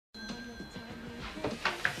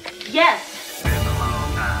Yes.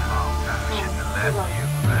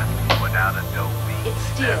 It's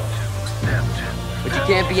steel. But you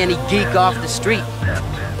can't be any geek off the street.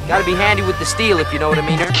 Gotta be handy with the steel, if you know what I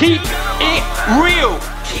mean. Keep it real.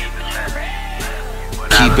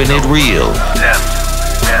 Keeping it real.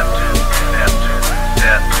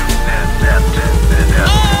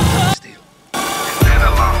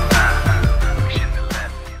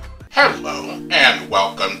 Hello and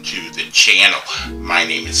welcome to the channel. My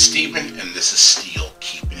name is Steven and this is Steel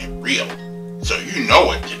Keeping It Real. So you know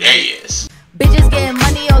what today is. Bitches getting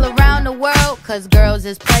money all around the world, cause girls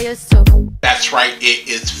is players too. That's right, it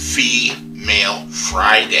is Female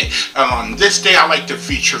Friday. And on this day I like to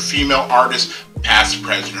feature female artists, past,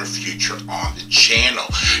 present, or future on the channel.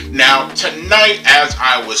 Now tonight, as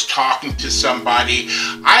I was talking to somebody,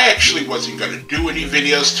 I actually wasn't going to do any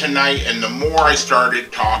videos tonight, and the more I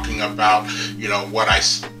started talking about, you know, what I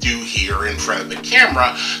do here in front of the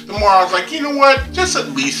camera, the more I was like, you know what, just at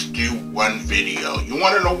least do one video. You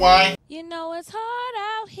want to know why? You know it's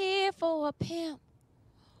hard out here for a pimp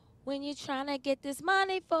when you're trying to get this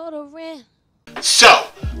money for the rent. So,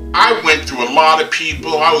 I went through a lot of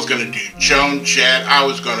people. I was going to do Joan Jett, I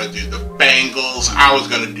was going to do the Bangles, I was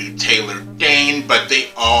going to do Taylor Dayne, but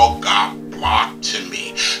they all got blocked to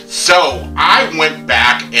me. So, I went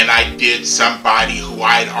back and I did somebody who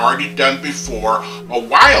I had already done before a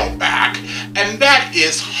while back, and that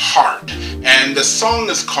is Heart. And the song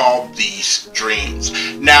is called These Dreams.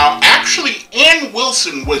 Now, actually, Ann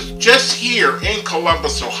Wilson was just here in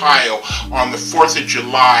Columbus, Ohio on the 4th of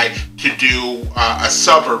July to do a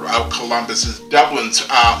suburb of Columbus, Dublin's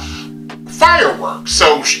fireworks.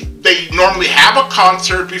 So they normally have a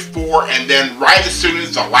concert before, and then right as soon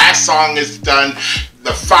as the last song is done,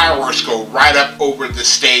 the fireworks go right up over the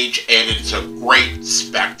stage, and it's a great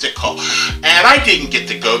spectacle. And I didn't get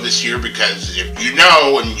to go this year because, if you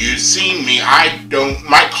know and you've seen me,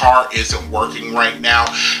 my car isn't working right now,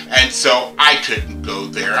 and so I couldn't go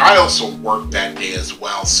there. I also worked that day as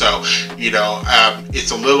well, so, you know, it's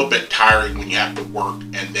a little bit tiring when you have to work,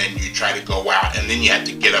 and then you try to go out, and then you have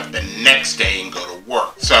to get up the next day and go to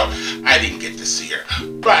work. So I didn't get to see her.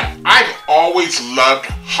 But I've always loved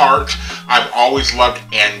Heart. I've always loved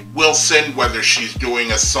Ann Wilson, whether she's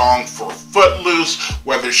doing a song for Footloose,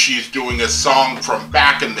 whether she's doing a song from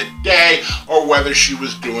back in the day, or whether she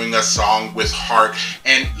was doing a song with Heart,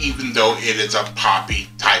 and even though it is a poppy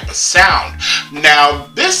type of sound. Now,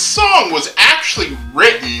 this song was actually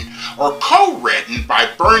written or co-written by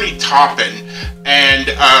Bernie Taupin and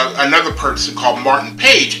another person called Martin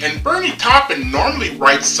Page. And Bernie Taupin normally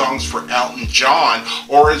writes songs for Elton John,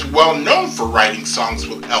 or is well known for writing songs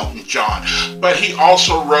with Elton John. But he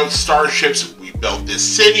also wrote Starships, We Built This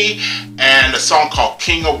City, and a song called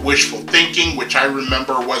King of Wishful Thinking, which I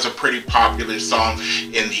remember was a pretty popular song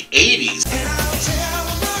in the 80s.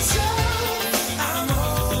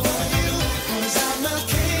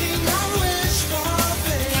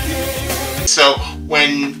 So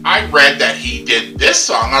when I read that he did this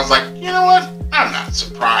song, I was like, you know what? I'm not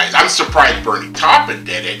surprised. I'm surprised Bernie Taupin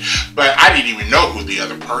did it, but I didn't even know who the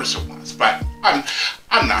other person was. But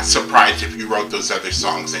I'm not surprised if you wrote those other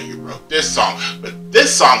songs that you wrote this song. But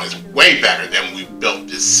this song is way better than We Built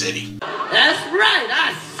This City. That's right,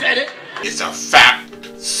 I said it. It's a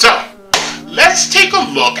fact. So, let's take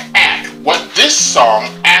a look at what this song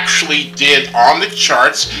actually did on the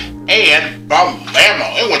charts and Balamo.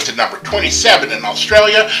 It went to number 27 in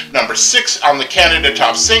Australia, number 6 on the Canada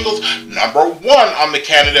Top Singles, number 1 on the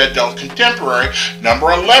Canada Adult Contemporary,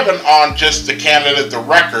 number 11 on just the Canada The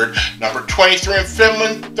Record, number 23 in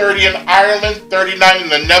Finland, 30 in Ireland, 39 in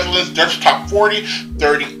the Netherlands Dutch Top 40,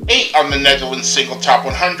 38 on the Netherlands Single Top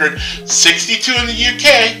 100, 62 in the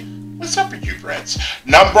UK. What's up with you, Breds?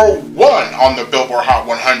 Number 1 on the Billboard Hot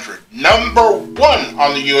 100. Number 1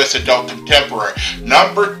 on the US Adult Contemporary.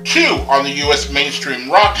 Number 2 on the US Mainstream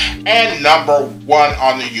Rock. And number 1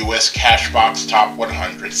 on the US Cashbox Top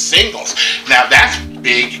 100 Singles. Now that's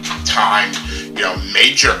big time, you know,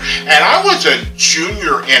 major. And I was a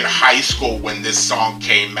junior in high school when this song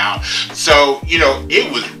came out. So, you know,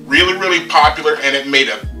 it was really, really popular, and it made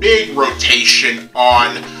a big rotation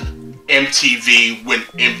on MTV when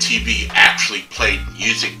MTV actually played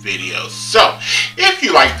music videos. So, if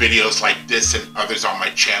you like videos like this and others on my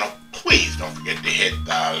channel, please don't forget to hit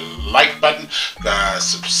the like button, the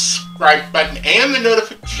subscribe button, and the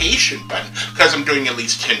notification button, because I'm doing at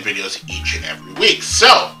least 10 videos each and every week.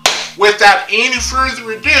 So, without any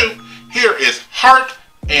further ado, here is Heart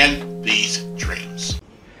and These Dreams.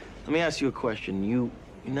 Let me ask you a question. You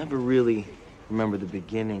never really remember the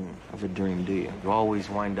beginning of a dream, do you? You always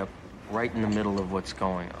wind up right in the middle of what's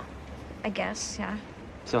going on. I guess, yeah.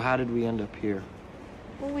 So how did we end up here?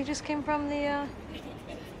 Well, we just came from the,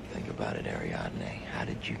 Think about it, Ariadne. How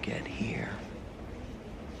did you get here?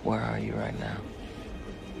 Where are you right now?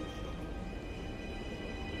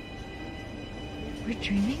 We're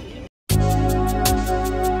dreaming.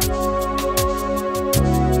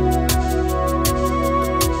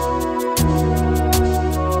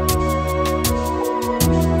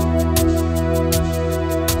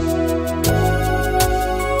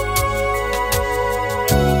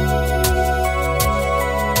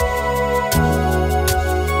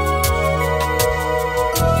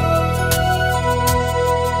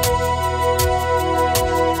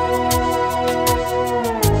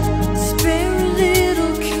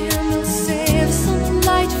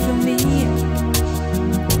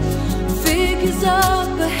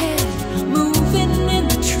 Up ahead, moving in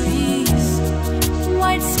the trees.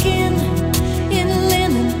 White skin in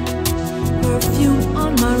linen, perfume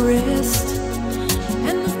on my wrist,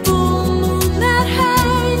 and the full moon that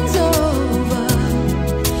hangs over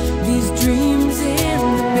these dreams in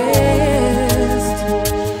the mist.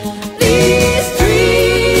 These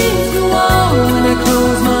dreams go on when I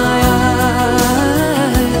close my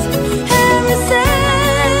eyes. Every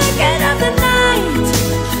second of the night,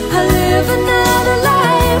 I live another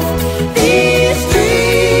life. These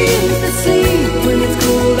dreams that sleep when it's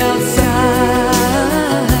cold outside.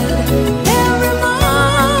 Every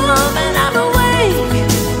moment I'm awake,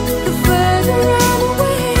 the further I'm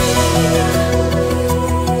away.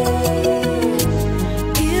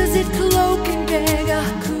 Is it cloak and dagger?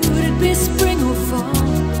 Could it be spring or fall?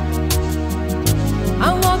 I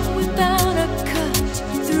walk without a cut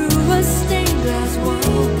through a stained glass wall.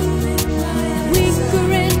 Weaker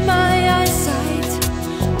in my eyesight,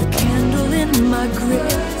 the candle in my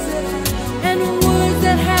grip, and words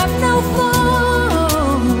that have no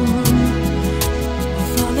form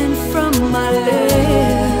falling from my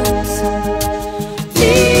lips.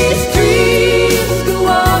 These dreams go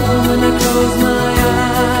on when I close my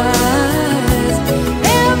eyes.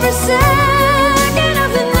 Every second of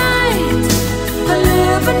the night, I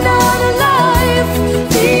live another life.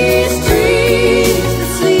 These dreams that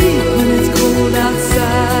sleep when it's cold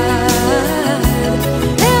outside.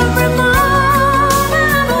 Every moment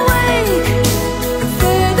I'm awake, the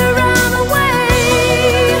further I'm away.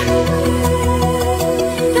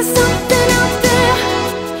 There's something out there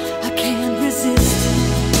I can't resist.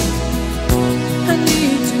 I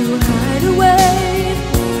need to hide away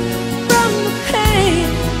from the pain.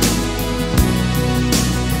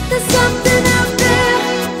 There's something out there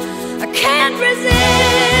I can't resist.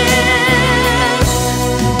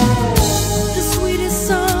 The sweetest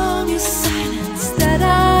song is silence that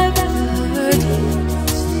I've ever heard.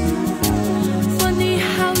 Funny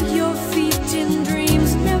how your feet in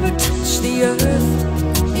dreams never touch the earth.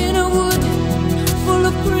 In a wood full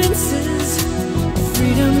of princes,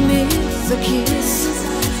 freedom is a kiss,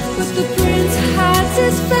 but the prince hides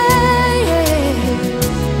his face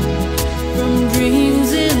from dreams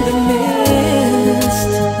in the mist.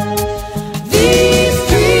 These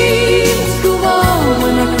dreams go on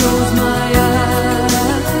when I close my eyes.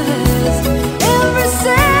 Every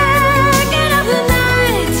second of the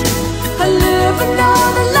night, I live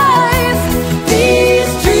another life.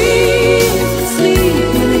 These dreams that sleep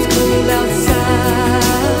when it's cold outside.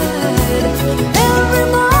 Every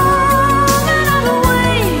moment I'm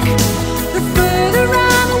awake, the further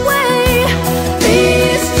I'm away.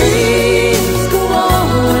 These dreams go on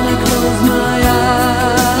when I close my eyes.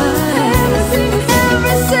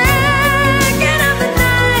 Every second of the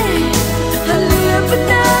night, I live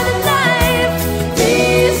another life.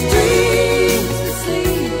 These dreams that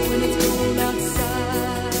sleep when it's cold outside.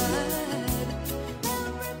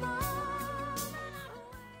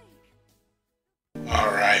 Every moment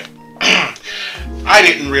All right. I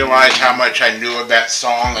didn't realize how much I knew of that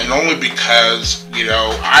song, and only because, you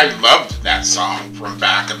know, I loved that song from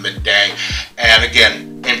back in the day. And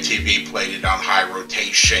again, MTV played it on high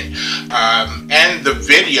rotation. And the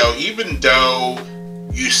video, even though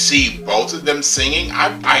you see both of them singing,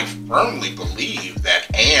 I firmly believe that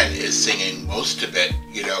Anne is singing most of it,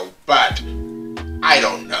 you know, but I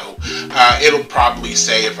don't know. It'll probably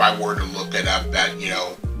say, if I were to look it up, that, you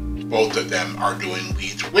know, both of them are doing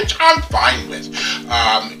leads, which I'm fine with.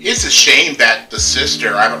 It's a shame that the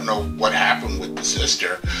sister, I don't know what happened with the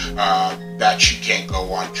sister, that she can't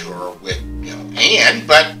go on tour with, you know, Anne,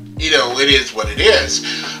 but, you know, it is what it is.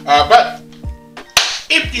 But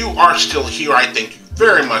if you are still here, I thank you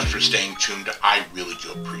very much for staying tuned. I really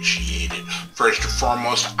do appreciate it. First and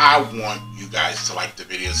foremost, I want you guys to like the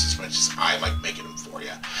videos as much as I like making them for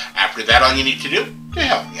you. After that, all you need to do to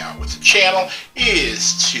help me out with the channel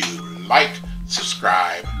is to like,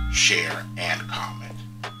 subscribe, share, and comment.